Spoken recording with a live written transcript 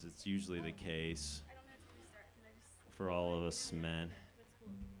It's usually the case for all of us men.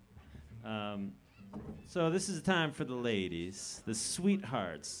 So this is a time for the ladies, the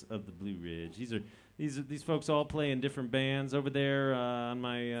sweethearts of the Blue Ridge. These folks all play in different bands. Over there on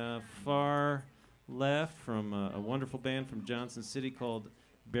my far left, from a wonderful band from Johnson City called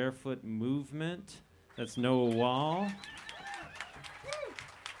Barefoot Movement. That's Noah Wall.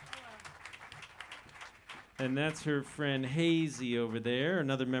 And that's her friend Hasee over there,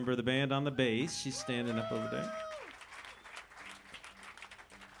 another member of the band on the bass. She's standing up over there.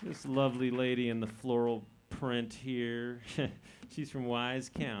 This lovely lady in the floral print here. She's from Wise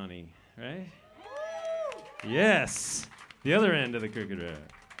County, right? Yes, the other end of the Crooked Road.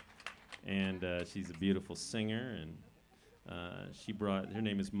 And she's a beautiful singer, and her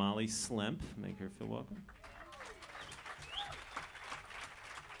name is Molly Slemp. Make her feel welcome.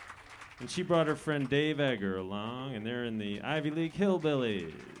 And she brought her friend Dave Edgar along, and they're in the Ivy League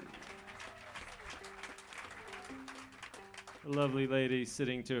Hillbillies. The lovely lady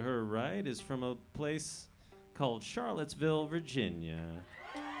sitting to her right is from a place called Charlottesville, Virginia,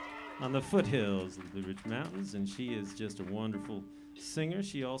 on the foothills of the Blue Ridge Mountains, and she is just a wonderful singer.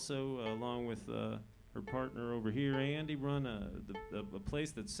 She also, along with her partner over here, Andy, run a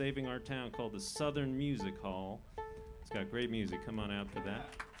place that's saving our town called the Southern Music Hall. It's got great music. Come on out for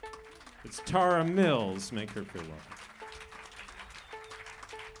that. It's Tara Mills. Make her feel welcome.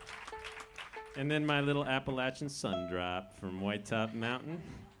 And then my little Appalachian sun drop from White Top Mountain.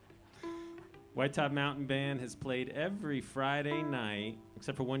 White Top Mountain Band has played every Friday night,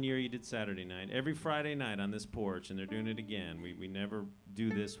 except for 1 year you did Saturday night, every Friday night on this porch, and they're doing it again. We never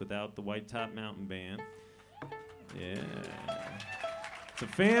do this without the White Top Mountain Band. Yeah. It's a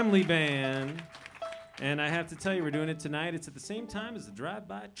family band. And I have to tell you, we're doing it tonight. It's at the same time as the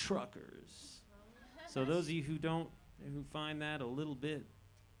Drive-By Truckers. So those of you who find that a little bit,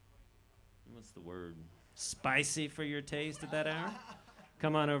 what's the word, spicy for your taste at that hour,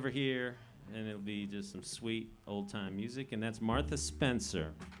 come on over here, and it'll be just some sweet old-time music. And that's Martha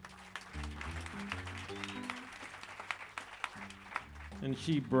Spencer. And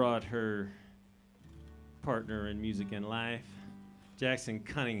she brought her partner in music and life, Jackson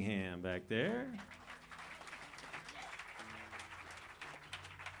Cunningham, back there.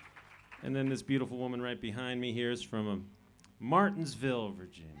 And then this beautiful woman right behind me here is from Martinsville,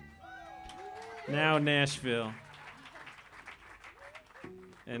 Virginia. Now Nashville.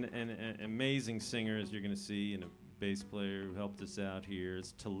 And an amazing singer, as you're going to see, and a bass player who helped us out here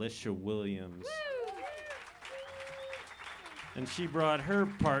is Telisha Williams. And she brought her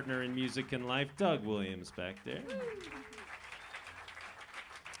partner in music and life, Doug Williams, back there.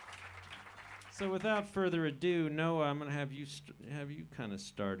 So without further ado, Noah, I'm going to have you kind of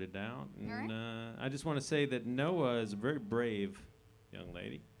started out. And I just want to say that Noah is a very brave young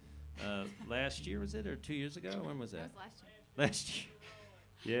lady. Last year, was it, or 2 years ago? When was that? That was last year. Last year.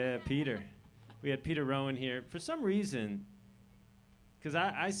 Yeah, Peter. We had Peter Rowan here. For some reason, because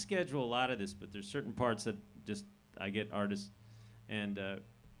I schedule a lot of this, but there's certain parts that just I get artists. And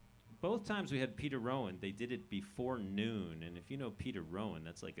both times we had Peter Rowan, they did it before noon. And if you know Peter Rowan,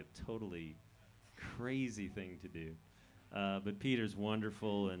 that's like a totally crazy thing to do. But Peter's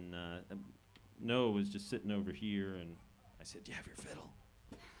wonderful, and Noah was just sitting over here, and I said, "Do you have your fiddle?"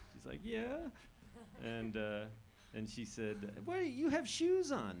 She's like, "Yeah." And she said, "What, you have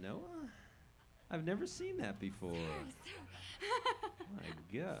shoes on, Noah? I've never seen that before." My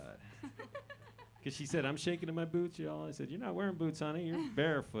God. Because she said, "I'm shaking in my boots, y'all." I said, "You're not wearing boots, honey. You're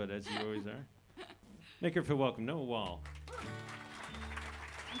barefoot, as you always are." Make her feel welcome. Noah Wall.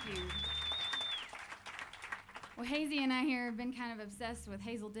 Thank you. Well, Hasee and I here have been kind of obsessed with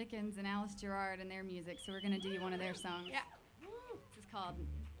Hazel Dickens and Alice Gerrard and their music, so we're going to do one of their songs. Yeah. This is called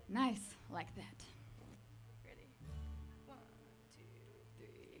Nice Like That. Ready? 1, 2,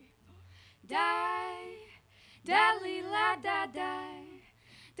 3, 4. Die, da-lee-la-da-die,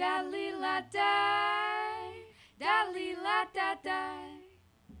 da-lee-la-die, da-lee-la-da-die.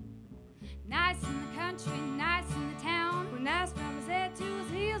 Nice in the country, nice in the town, we're nice from his head to his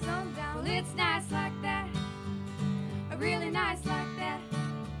heels on down. Well, it's nice like that, really nice like that.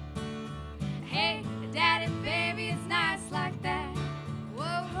 Hey, daddy, baby, it's nice like that.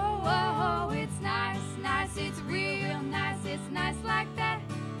 Whoa, whoa, whoa, whoa, it's nice, nice, it's real nice, it's nice like that.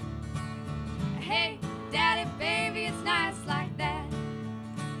 Hey, daddy, baby, it's nice like that.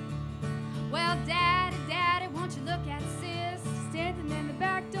 Well, daddy, daddy, won't you look at sis, standing in the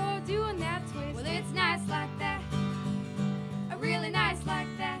back door doing that twist. Well, it's nice like that, really nice like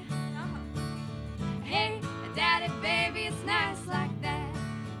that. Hey, daddy, baby, it's nice like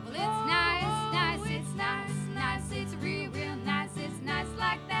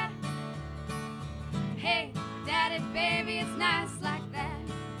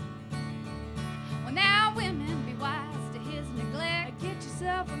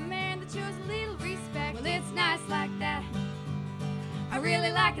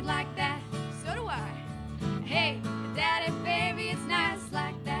really like it like that. So do I. Hey, daddy, baby, it's nice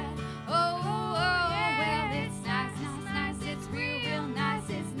like that. Oh, oh, oh, yeah. Well, it's nice, nice, nice. It's real, real nice.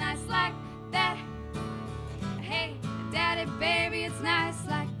 It's nice like that. Hey, daddy, baby, it's nice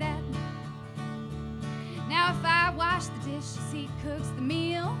like that. Now if I wash the dishes, he cooks the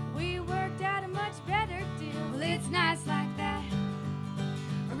meal. We worked out a much better deal. Well, it's nice like that.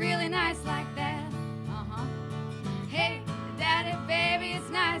 Really nice like that. Uh-huh. Hey, daddy, baby, it's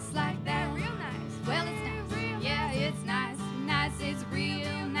nice like that. Real nice. Well, it's nice. Real yeah, nice. It's nice. Nice, it's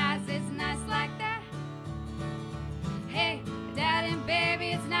real nice. It's nice like that. Hey, daddy,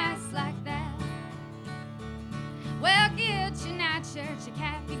 baby, it's nice like that. Well, get your nightshirt, your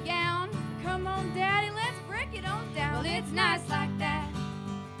cap, your gown. Come on, daddy, let's break it on down. Well, it's nice like that.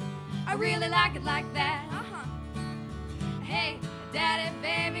 I really like it like that. Uh-huh. Hey, daddy,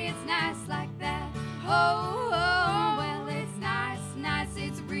 baby, it's nice like that. Oh, oh, well, it's nice, nice,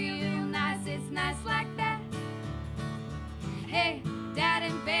 it's real nice, it's nice like that. Hey,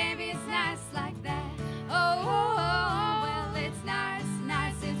 daddy, baby, it's nice like that. Oh, oh, oh, well, it's nice,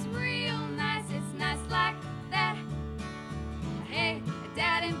 nice, it's real nice, it's nice like that. Hey,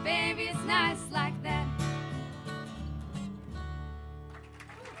 daddy, baby, it's nice like that.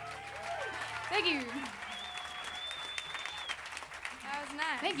 Thank you. That was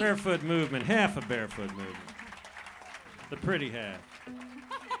nice. Thank you. Barefoot movement, half a barefoot movement. The pretty half.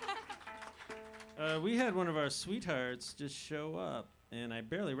 We had one of our sweethearts just show up, and I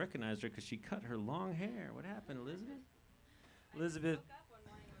barely recognized her because she cut her long hair. What happened, Elizabeth? Elizabeth.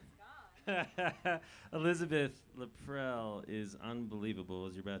 Elizabeth LaPrelle is unbelievable,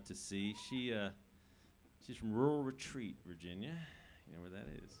 as you're about to see. She's from Rural Retreat, Virginia. You know where that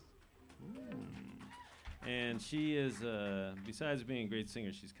is? And she is, besides being a great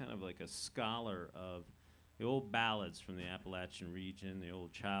singer, she's kind of like a scholar of the old ballads from the Appalachian region, the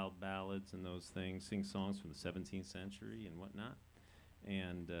old child ballads and those things, sing songs from the 17th century and whatnot.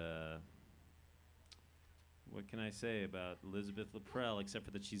 And what can I say about Elizabeth LaPrelle, except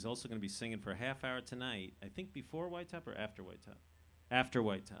for that she's also going to be singing for a half hour tonight, I think before White Top or after White Top? After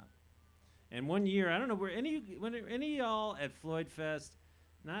White Top. And one year, I don't know, were any of y'all at FloydFest,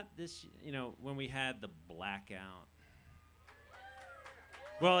 not this, when we had the blackout?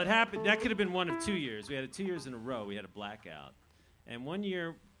 Well, it happened. That could have been one of 2 years. We had it 2 years in a row. We had a blackout. And one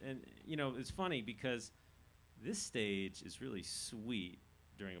year, and it's funny because this stage is really sweet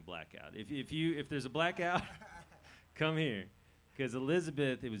during a blackout. If there's a blackout, come here. Because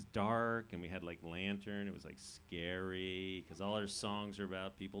Elizabeth, it was dark, and we had like lantern. It was like scary because all our songs are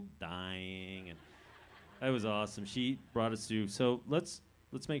about people dying, and that was awesome. She brought us through. So let's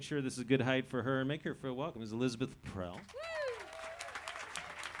make sure this is a good height for her and make her feel welcome. This is Elizabeth LaPrelle.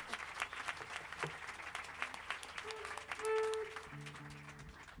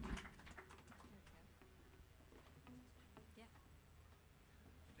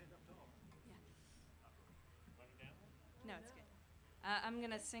 No, it's good. I'm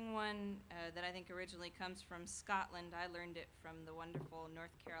going to sing one that I think originally comes from Scotland. I learned it from the wonderful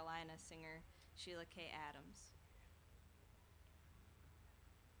North Carolina singer Sheila K. Adams.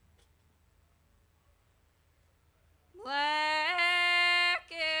 Black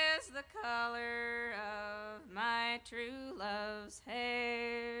is the color of my true love's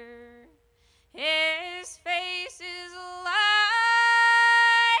hair. His face is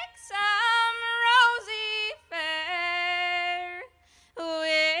like some rosy fair,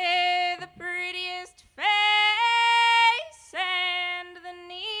 with the prettiest face and the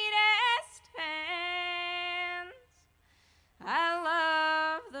neatest hands. I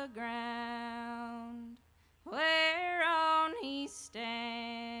love the ground whereon he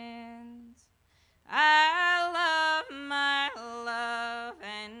stands. I love my love,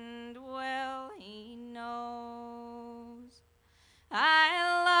 and well he knows.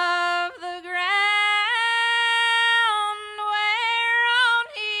 I love the ground whereon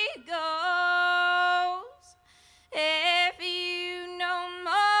he goes. If you know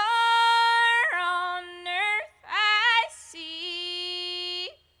more on earth I see,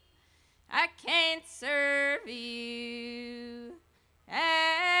 I can't serve you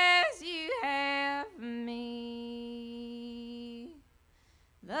as you have me.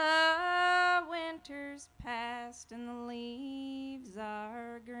 The winter's past and the leaves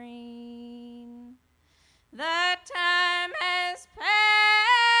are green. The time has passed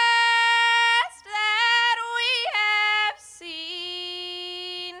that we have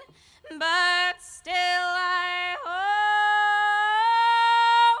seen, but still I hope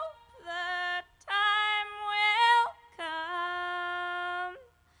the time will come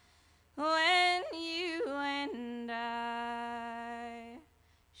when you and I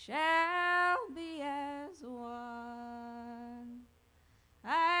shall be as one.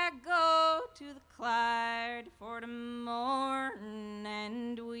 I go to the Clyde for to mourn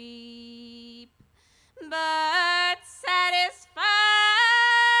and weep, but satisfied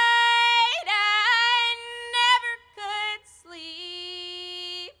I never could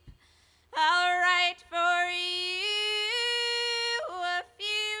sleep. I'll write for you a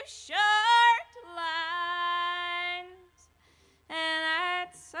few short lines, and I'd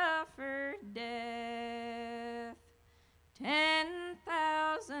suffer death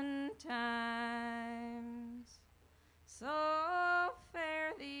 10,000 times. So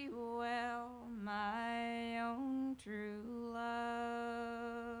fare thee well, my own true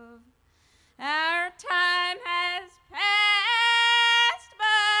love. Our time has passed, but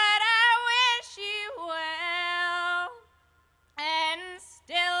I wish you well, and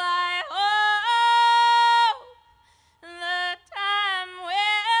still I hope the time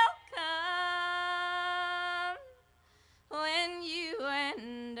will come when you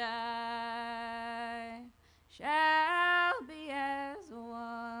and I shall be as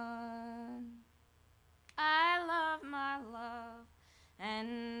one. I love my love,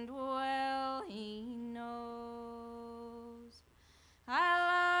 and well he knows. I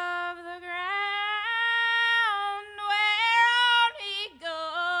love the ground whereon he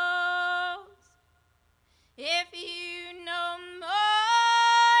goes. If you know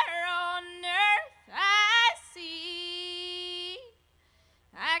more on earth I see,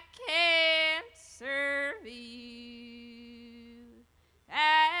 I can't serve you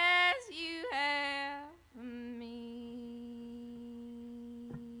as you have me.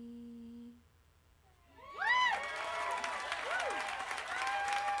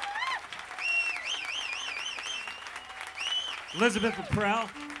 Elizabeth LaPrelle.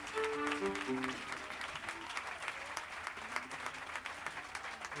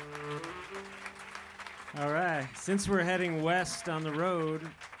 All right, since we're heading west on the road,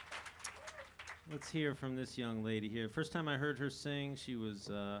 let's hear from this young lady here. First time I heard her sing, she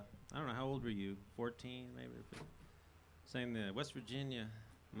was, I don't know, how old were you? 14, maybe? Sang the West Virginia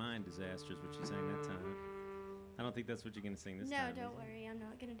mine disasters, what she sang that time. I don't think that's what you're going to sing this time. No, don't worry. I'm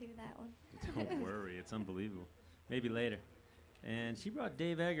not going to do that one. Don't worry, it's unbelievable. Maybe later. And she brought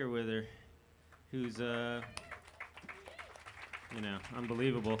Dave Edgar with her, who's,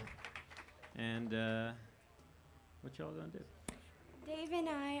 unbelievable. And what y'all gonna do? Dave and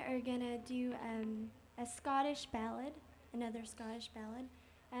I are going to do a Scottish ballad, another Scottish ballad.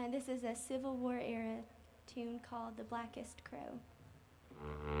 And this is a Civil War era tune called The Blackest Crow.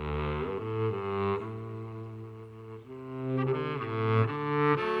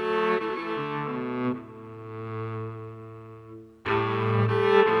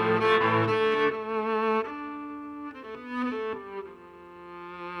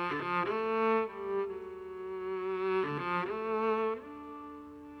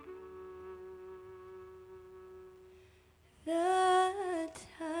 The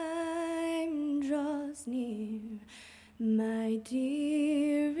time draws near, my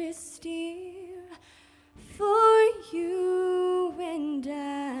dearest dear, for you and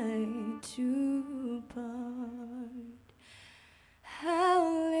I to part. How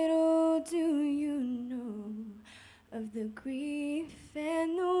little do you know of the grief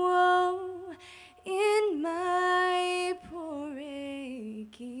and the woe in my poor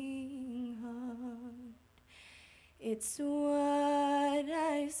aching heart. It's what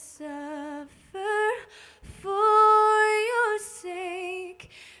I suffer for your sake.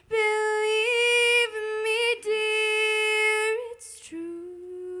 Believe me, dear, it's true.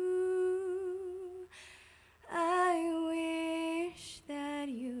 I wish that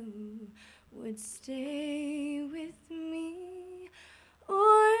you would stay with me,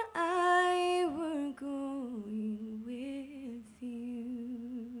 or I were going with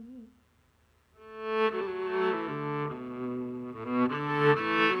you.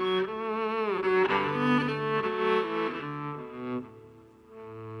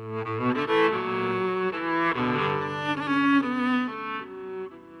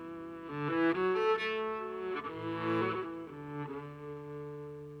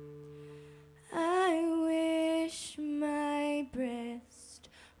 I wish my breast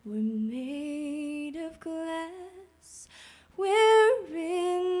were made of glass,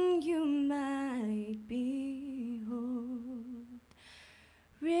 wherein you might behold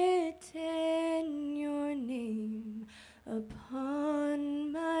written your name upon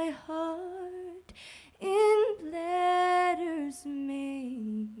my heart in letters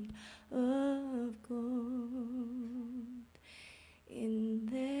made of gold. In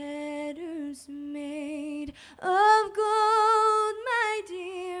letters made of gold, my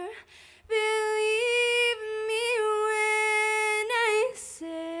dear,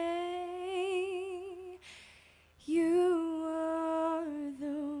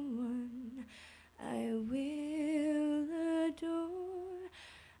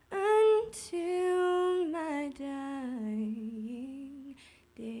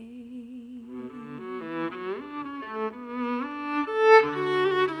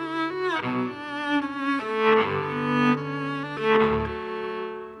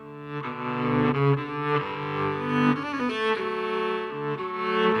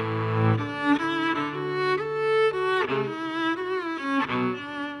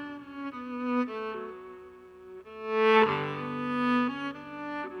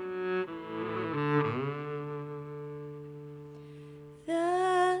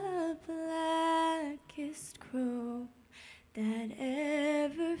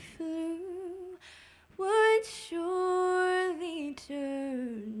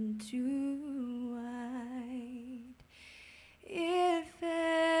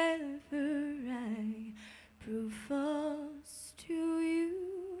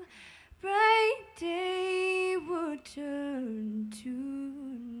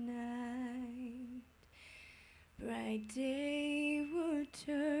 day would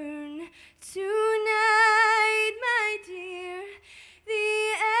turn to night, my dear.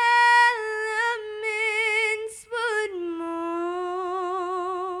 The elements would mourn.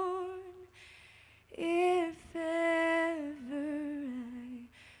 If ever I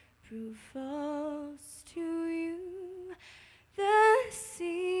prove false to you, the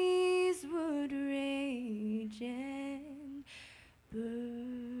seas would rage and burn.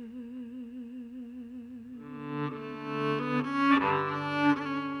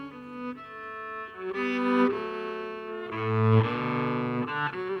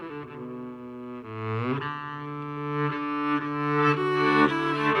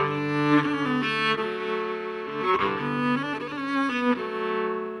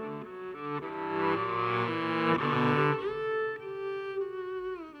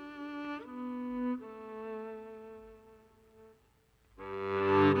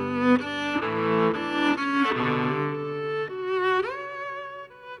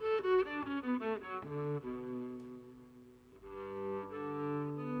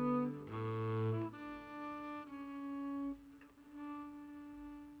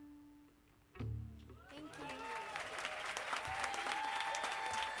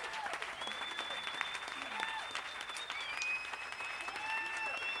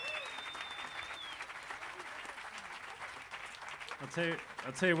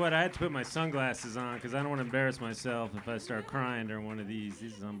 I'll tell you what, I had to put my sunglasses on because I don't want to embarrass myself if I start crying during one of these.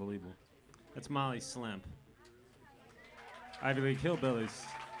 This is unbelievable. That's Molly Slemp. Ivy League Hillbillies.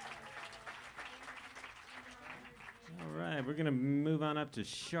 All right, we're going to move on up to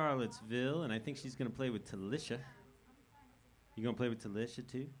Charlottesville, and I think she's going to play with Telisha. You going to play with Telisha,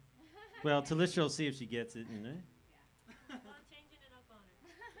 too? Well, Telisha will see if she gets it, you know? Well, I'm changing it up on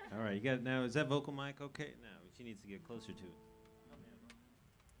her. All right, you got it now. Is that vocal mic okay? No, she needs to get closer to it.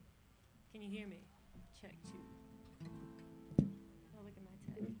 Can you hear me? Check 2. Oh, look at my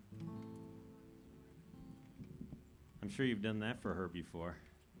tech. I'm sure you've done that for her before.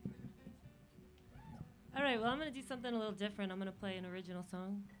 All right, well, I'm going to do something a little different. I'm going to play an original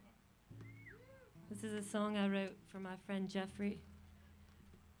song. This is a song I wrote for my friend Jeffrey.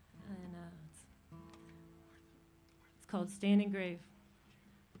 And it's called Standing Grave.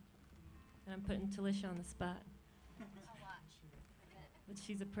 And I'm putting Telisha on the spot. But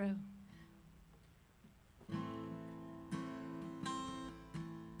she's a pro.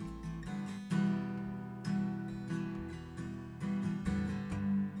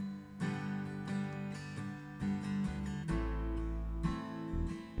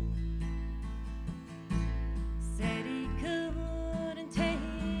 Said he couldn't take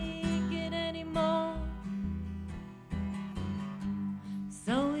it anymore,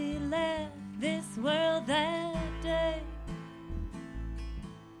 so he left this world that day.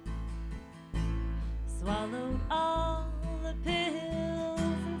 Swallowed all the pills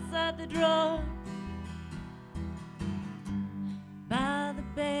inside the drawer by the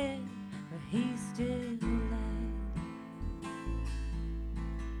bed where he still lay.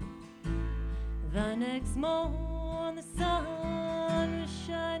 The next morning the sun was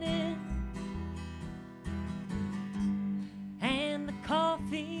shining and the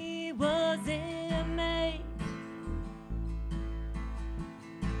coffee wasn't made.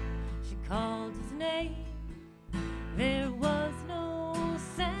 She called his name, there was no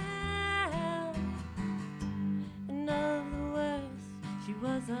sound, and of the worst she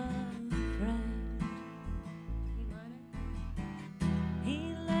was afraid.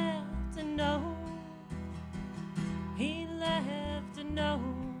 He left a note, he left a note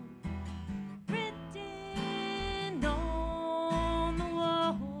written on the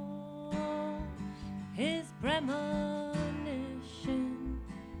wall, his premonition.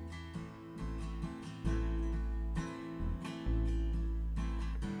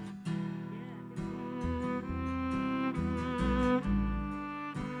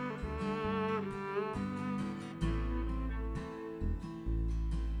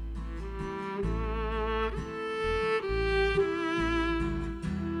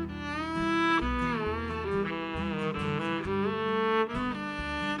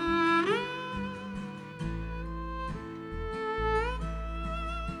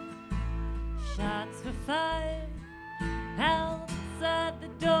 Shots were fired outside the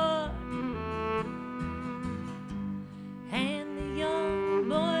door, and the young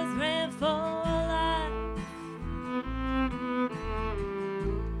boys ran for life.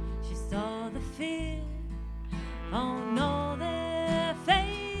 She saw the fear on all their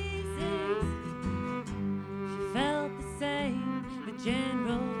faces. She felt the same, the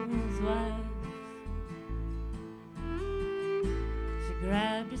general's wife. She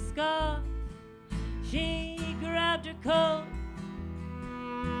grabbed her scarf, she grabbed loved her cold,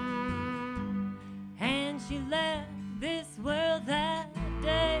 and she left this world that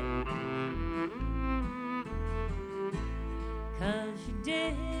day, 'cause she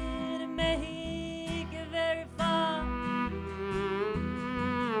didn't make it very far.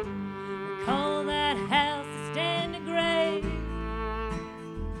 Call that house a standing grave.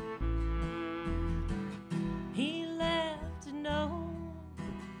 He left a note,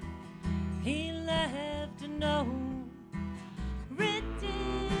 he left a note,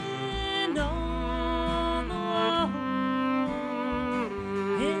 written on the wall,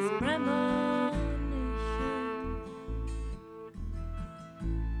 his premonition.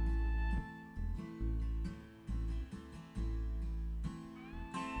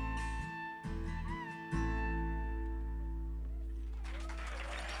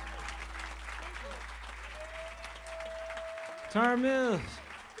 Tar Mills,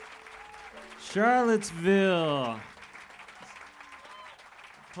 Charlottesville,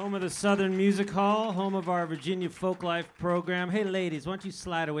 home of the Southern Music Hall, home of our Virginia Folk Life program. Hey, ladies, why don't you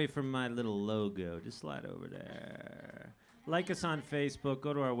slide away from my little logo? Just slide over there. Like us on Facebook.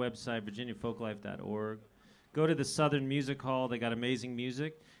 Go to our website, virginiafolklife.org. Go to the Southern Music Hall. They got amazing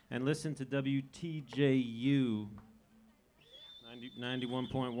music. And listen to WTJU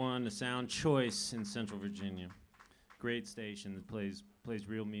 91.1, the Sound Choice in Central Virginia. Great station that plays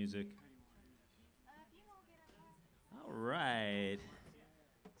real music. All right.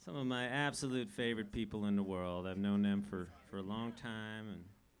 Some of my absolute favorite people in the world. I've known them for a long time, and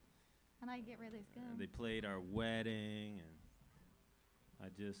I know you get rid of this gun. they played our wedding, and I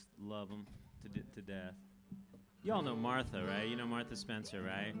just love them to death. Y'all know Martha, right? You know Martha Spencer,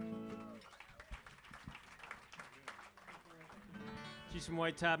 right? She's from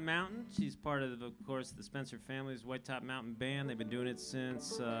White Top Mountain. She's part of course, the Spencer family's White Top Mountain Band. They've been doing it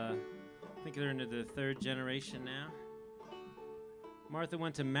since, I think they're into the third generation now. Martha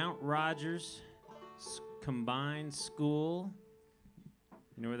went to Mount Rogers Combined School.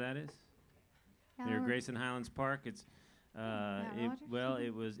 You know where that is? Near Grayson Highlands Park. It's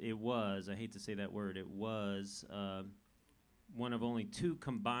it was. I hate to say that word. It was one of only two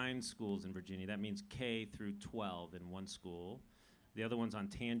combined schools in Virginia. That means K through 12 in one school. The other one's on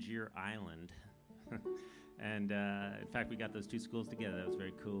Tangier Island. And in fact, we got those two schools together. That was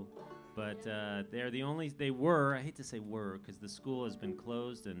very cool. But they were, I hate to say were, because the school has been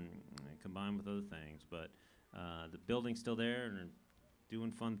closed and combined with other things, but the building's still there and they're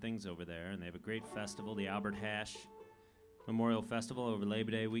doing fun things over there. And they have a great festival, the Albert Hash Memorial Festival over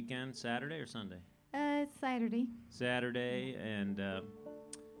Labor Day weekend, Saturday or Sunday? It's Saturday. Saturday, and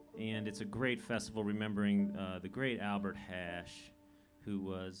it's a great festival remembering the great Albert Hash, who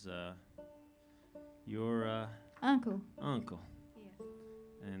was your Uncle. Yes.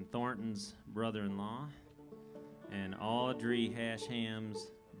 And Thornton's brother-in-law, and Audrey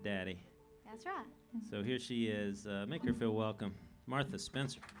Hashham's daddy. That's right. So here she is. Make her feel welcome. Martha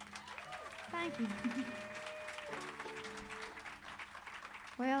Spencer. Thank you.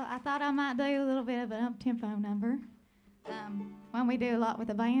 Well, I thought I might do a little bit of an up-tempo number. One we do a lot with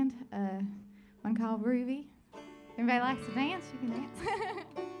the band, one called Groovy. Everybody likes to dance, you can dance.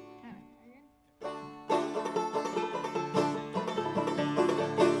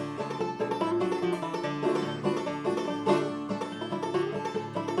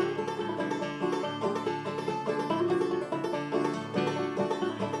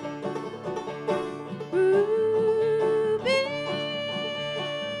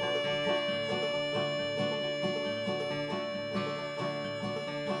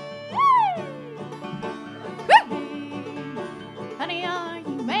 Honey, are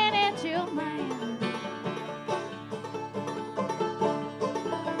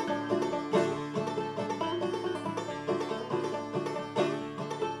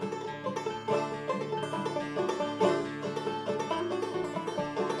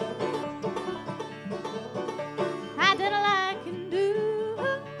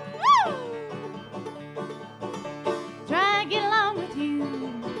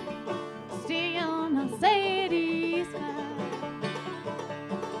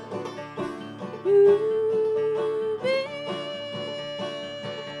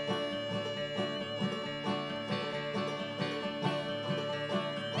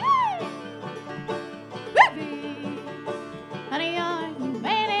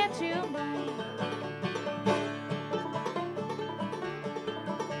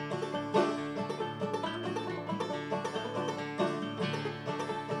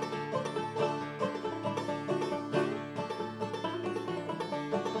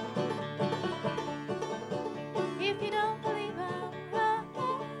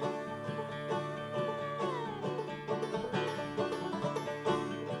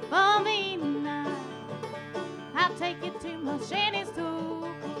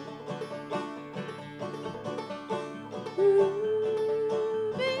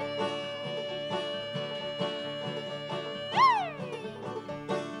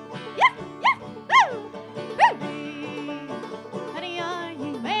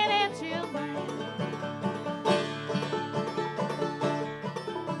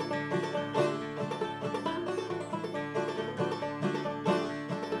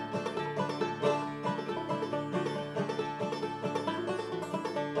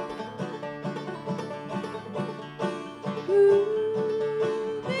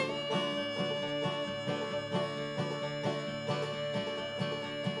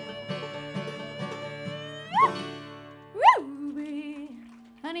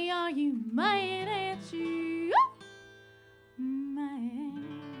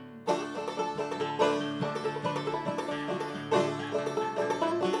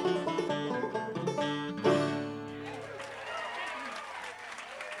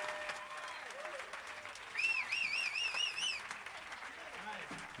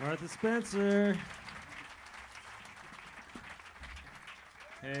Martha Spencer.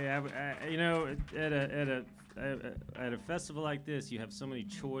 Hey, you know, at a festival like this, you have so many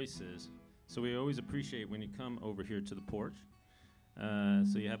choices. So we always appreciate when you come over here to the porch.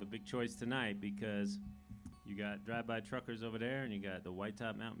 So you have a big choice tonight because you got Drive-By Truckers over there, and you got the White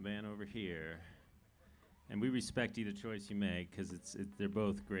Top Mountain Band over here. And we respect either choice you make because they're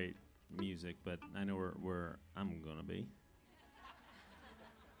both great music. But I know where I'm gonna be.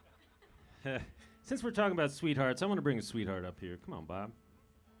 Since we're talking about sweethearts, I want to bring a sweetheart up here. Come on, Bob.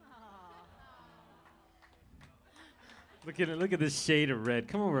 Look at this shade of red.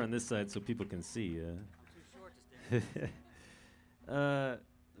 Come over on this side so people can see. Too short to stand.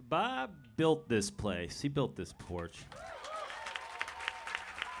 Bob built this place. He built this porch.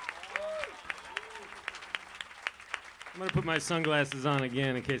 I'm going to put my sunglasses on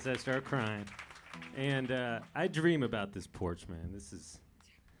again in case I start crying. And I dream about this porch, man.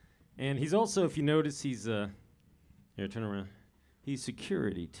 And he's also, if you notice, he's... here, turn around. He's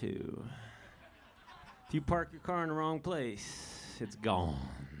security, too. If you park your car in the wrong place, it's gone.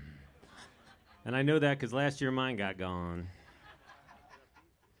 And I know that because last year mine got gone.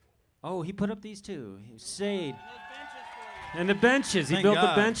 Oh, he put up these two. He stayed. And the benches. He built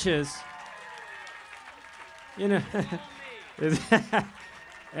the benches. You know.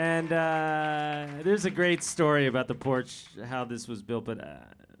 And there's a great story about the porch, how this was built, but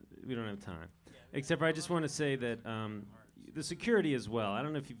we don't have time. Except for I just want to say that the security as well, I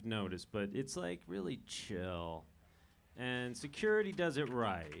don't know if you've noticed, but it's like really chill. And security does it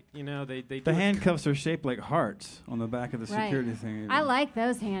right. You know, they do the handcuffs are shaped like hearts on the back of the security thing. I like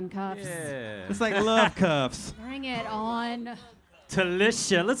those handcuffs. Yeah. It's like love cuffs. Bring it on.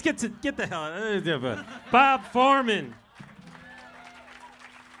 Telisha. Let's get the hell out of here. Bob Foreman.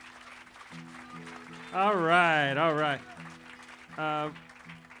 All right.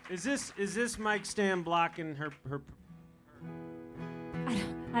 Is this mic stand blocking her?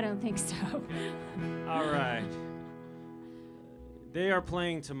 I don't think so. All right. They are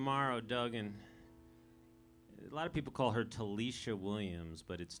playing tomorrow, Doug, and a lot of people call her Telisha Williams,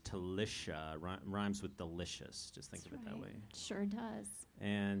 but it's Telisha. Rhymes with delicious. Just think of it that way. Sure does.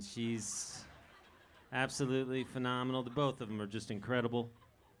 And she's absolutely phenomenal. The both of them are just incredible.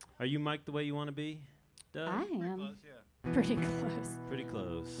 Are you mic'd the way you want to be, Doug? I am. Close, yeah. Pretty close. Pretty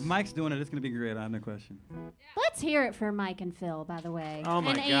close. Mike's doing it. It's going to be great. I have no question. Let's hear it for Mike and Phil, by the way. Oh,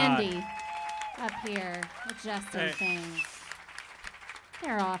 my and God. Andy up here adjusting things.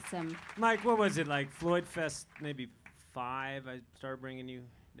 They're awesome. Mike, what was it, like FloydFest maybe 5? I started bringing you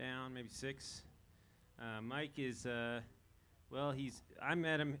down, maybe 6. Mike is, I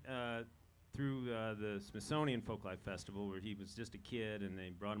met him through the Smithsonian Folklife Festival where he was just a kid, and they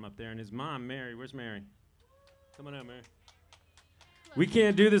brought him up there. And his mom, Mary, where's Mary? Come on out, Mary. We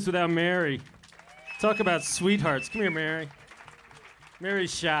can't do this without Mary. Talk about sweethearts. Come here, Mary.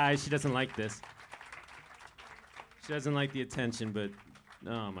 Mary's shy. She doesn't like this. She doesn't like the attention, but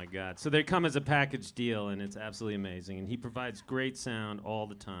oh my God. So they come as a package deal, and it's absolutely amazing. And he provides great sound all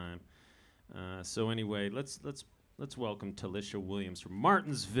the time. So anyway, let's welcome Telisha Williams from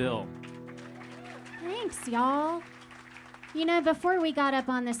Martinsville. Thanks, y'all. You know, before we got up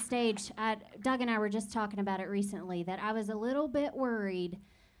on this stage, Doug and I were just talking about it recently, that I was a little bit worried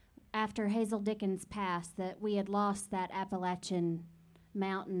after Hazel Dickens passed that we had lost that Appalachian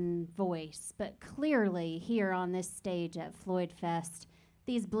mountain voice. But clearly, here on this stage at FloydFest,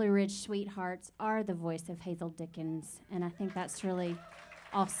 these Blue Ridge Sweethearts are the voice of Hazel Dickens, and I think that's really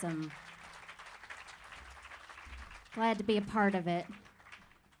awesome. Glad to be a part of it.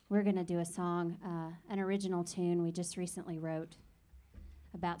 We're going to do a song, an original tune we just recently wrote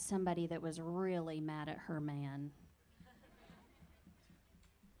about somebody that was really mad at her man.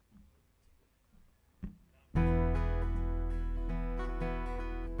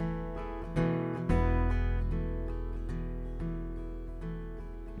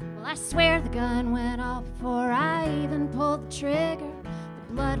 Well, I swear the gun went off before I even pulled the trigger.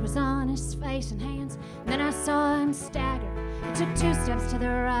 The blood was on his face and hands, and then I saw him stagger. He took 2 steps to the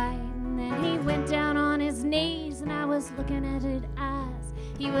right, and then he went down on his knees, and I was looking at his eyes.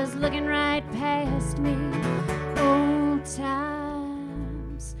 He was looking right past me. Old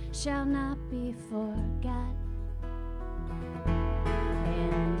times shall not be forgot,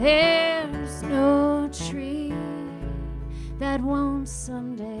 and there's no tree that won't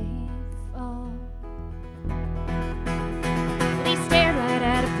someday fall. He stared right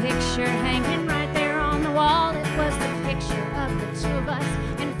at a picture hanging right there on the wall. It was the picture of the 2 of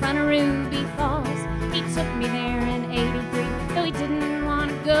us in front of Ruby Falls. He took me there in '83, though he didn't want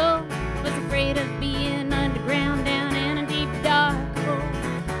to go. Was afraid of being underground down in a deep dark hole.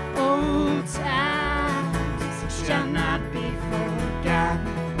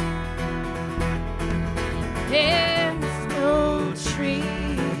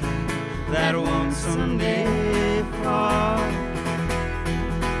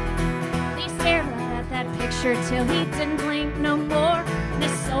 picture till he didn't blink no more. And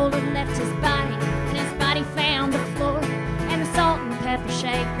his soul had left his body, and his body found the floor. And the salt and pepper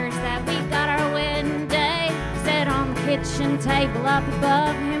shakers that we got our wedding day set on the kitchen table up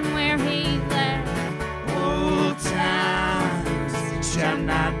above him where he lay. Old times shall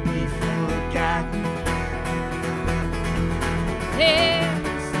not be forgotten.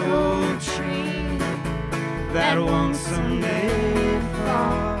 There's no tree that won't someday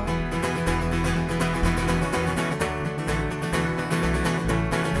fall.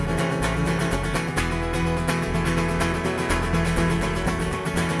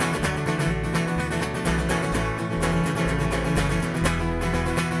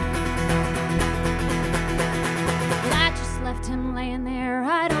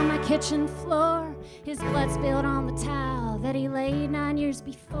 Kitchen floor, his blood spilled on the towel that he laid 9 years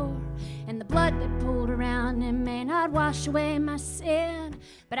before. And the blood that pooled around him may not wash away my sin,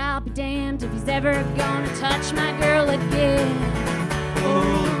 but I'll be damned if he's ever gonna touch my girl again.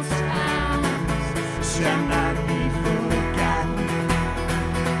 Old times shall not be forgotten.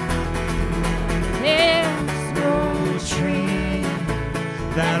 There's no tree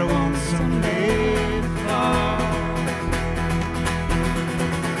that won't someday fall.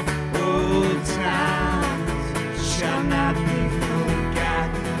 Old times shall not be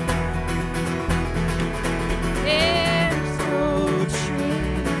forgotten. There's no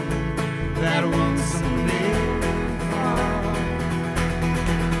tree that won't someday fall.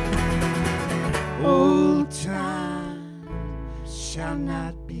 Old times shall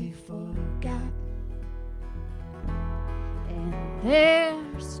not be forgotten. And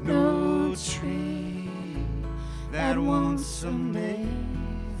there's no tree that won't someday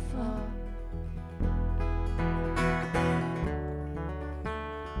fall.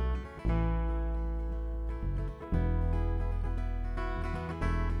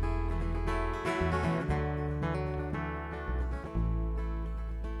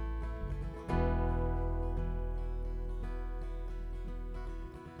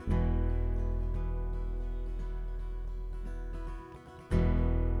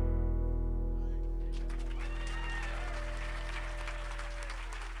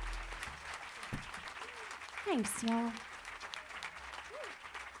 Thanks, y'all.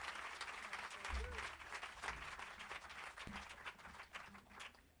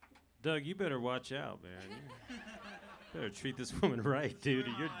 Doug, you better watch out, man. You better treat this woman right, dude,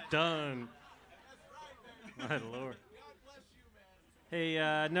 or you're done. My Lord. Hey,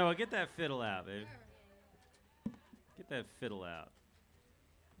 Noah, get that fiddle out, baby. Get that fiddle out.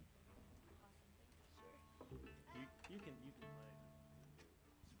 You can play.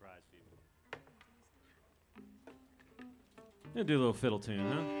 Surprise people. Gonna do a little fiddle tune,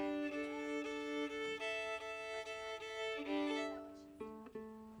 huh?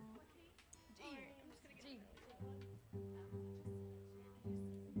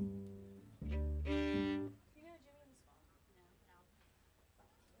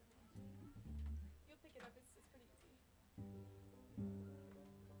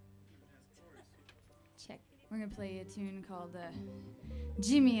 Check. We're gonna play a tune called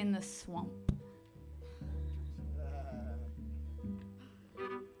Jimmy in the Swamp.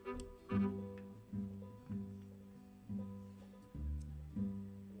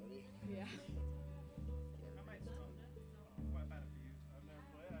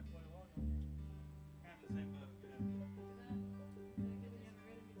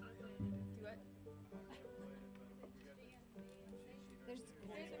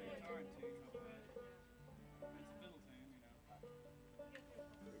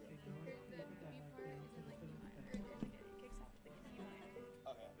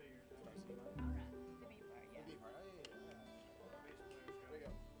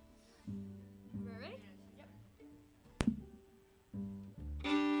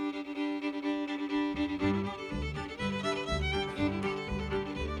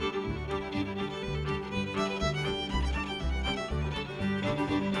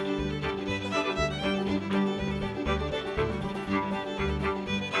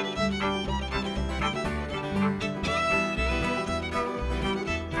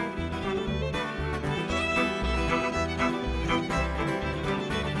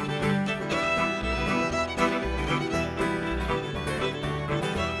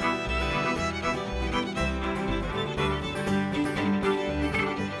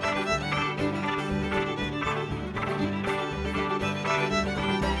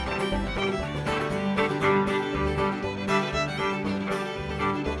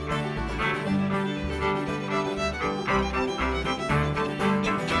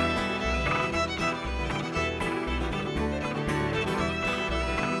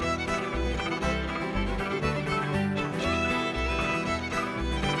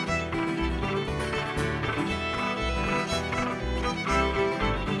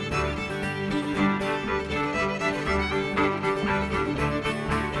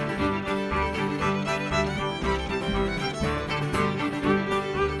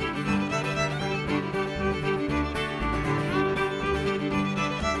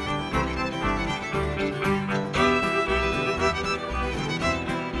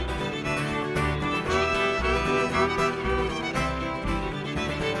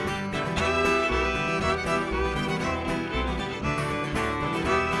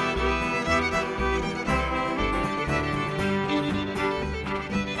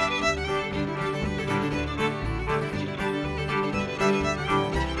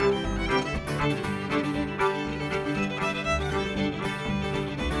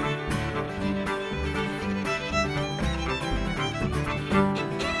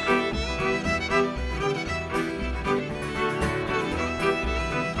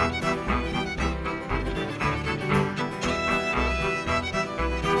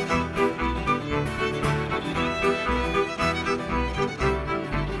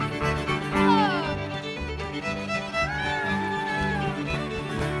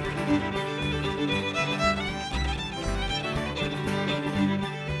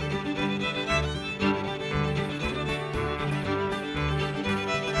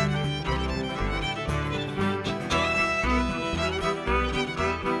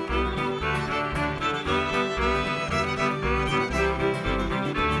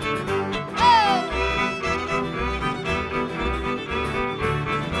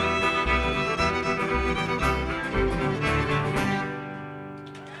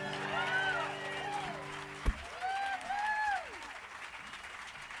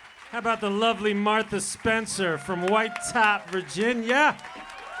 about the lovely Martha Spencer from White Top, Virginia?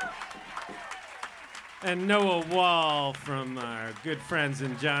 And Noah Wall from our good friends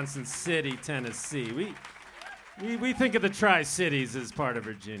in Johnson City, Tennessee. We think of the Tri-Cities as part of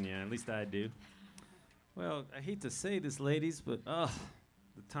Virginia, at least I do. Well, I hate to say this, ladies, but the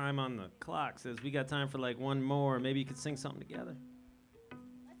time on the clock says we got time for like one more. Maybe you could sing something together.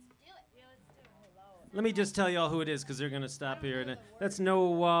 Let me just tell y'all who it is, because they're going to stop here. That's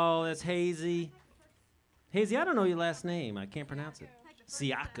Noah Wall. That's Hasee. Hasee, I don't know your last name. I can't pronounce it.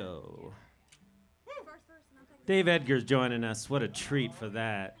 Ciaccio. Dave Edgar's joining us. What a treat for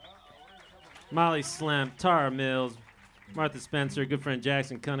that. Molly Slemp, Tara Mills, Martha Spencer, good friend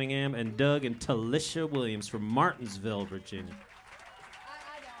Jackson Cunningham, and Doug and Telisha Williams from Martinsville, Virginia.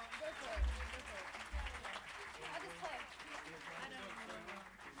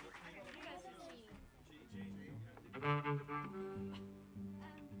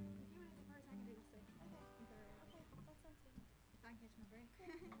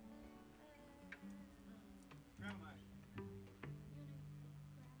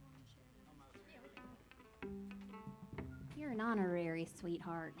 You're an honorary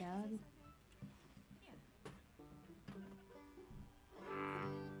sweetheart, Doug.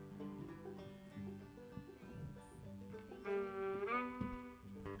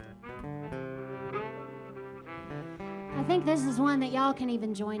 I think this is one that y'all can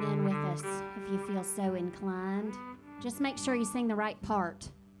even join in with us if you feel so inclined. Just make sure you sing the right part.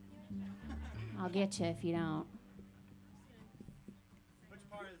 I'll get you if you don't. Which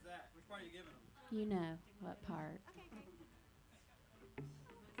part is that? Which part are you giving them? You know what part.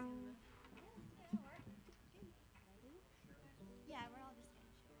 Yeah, we're all just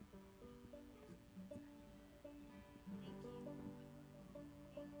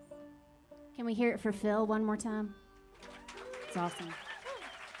Can we hear it for Phil one more time? It's awesome.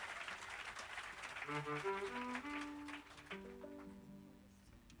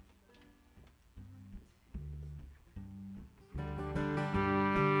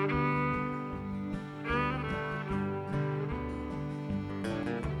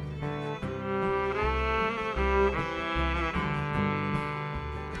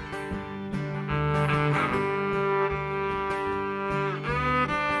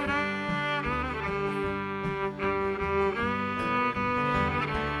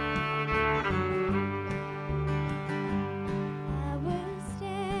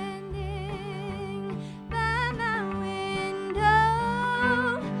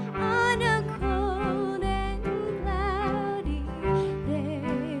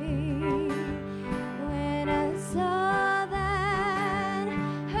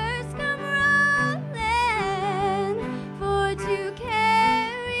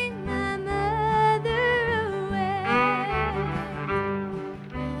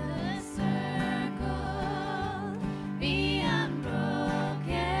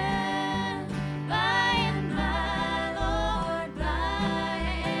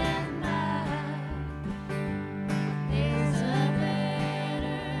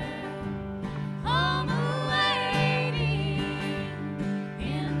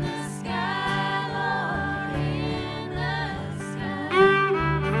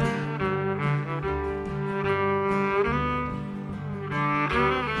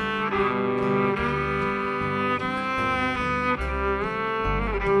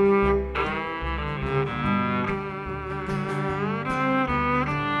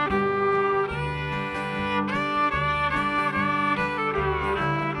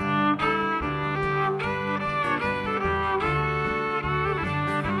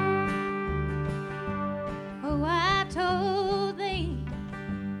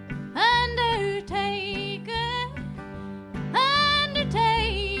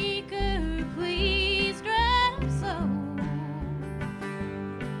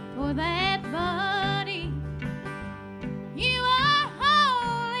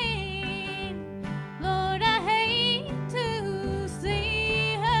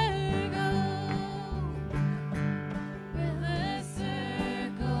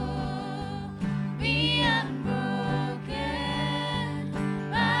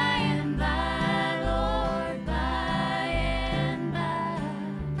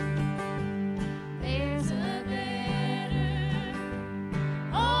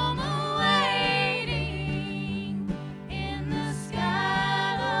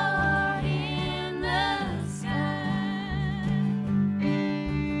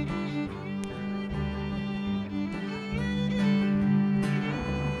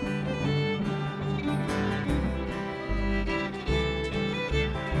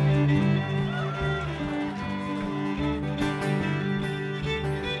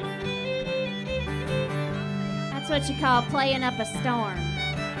 what you call playing up a storm.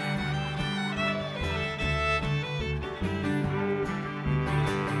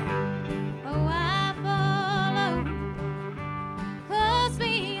 Oh, I follow close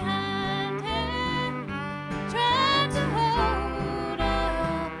behind her, trying to hold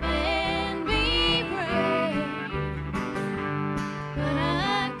up and be brave, but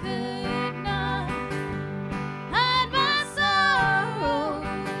I could not hide my sorrow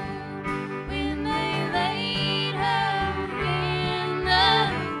when they laid her in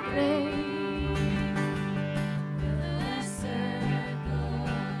the grave. Will the circle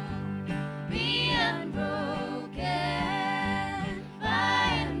be unbroken by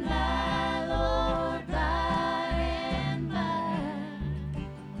and by, Lord, by and by?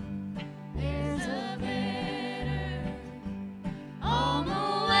 There's a better home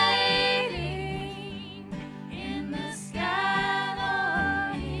awaiting in the sky,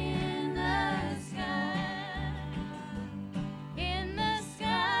 Lord, in the sky. In the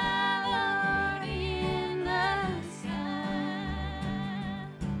sky, Lord, in the sky.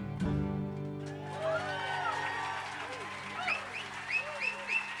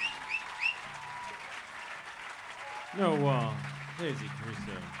 No Wall, Daisy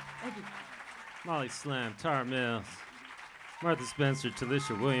Crusoe, Molly Slemp, Tara Mills, Martha Spencer,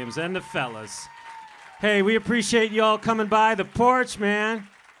 Telisha Williams, and the fellas. Hey, we appreciate y'all coming by the porch, man.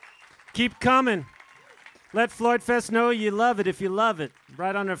 Keep coming. Let FloydFest know you love it if you love it.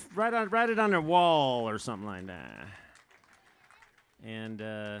 Write it on their wall or something like that. And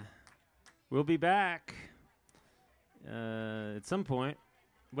we'll be back at some point.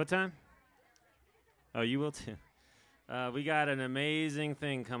 What time? Oh, you will too. We got an amazing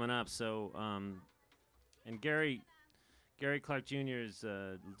thing coming up. So, and Gary Clark Jr. is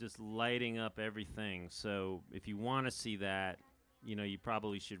just lighting up everything. So if you want to see that, you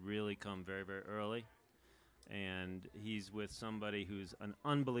probably should really come very, very early. And he's with somebody who's an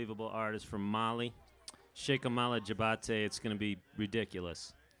unbelievable artist from Mali, Sheikh Amala Jabate. It's going to be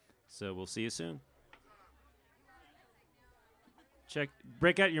ridiculous. So we'll see you soon.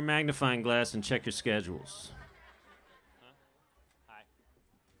 Break out your magnifying glass and check your schedules.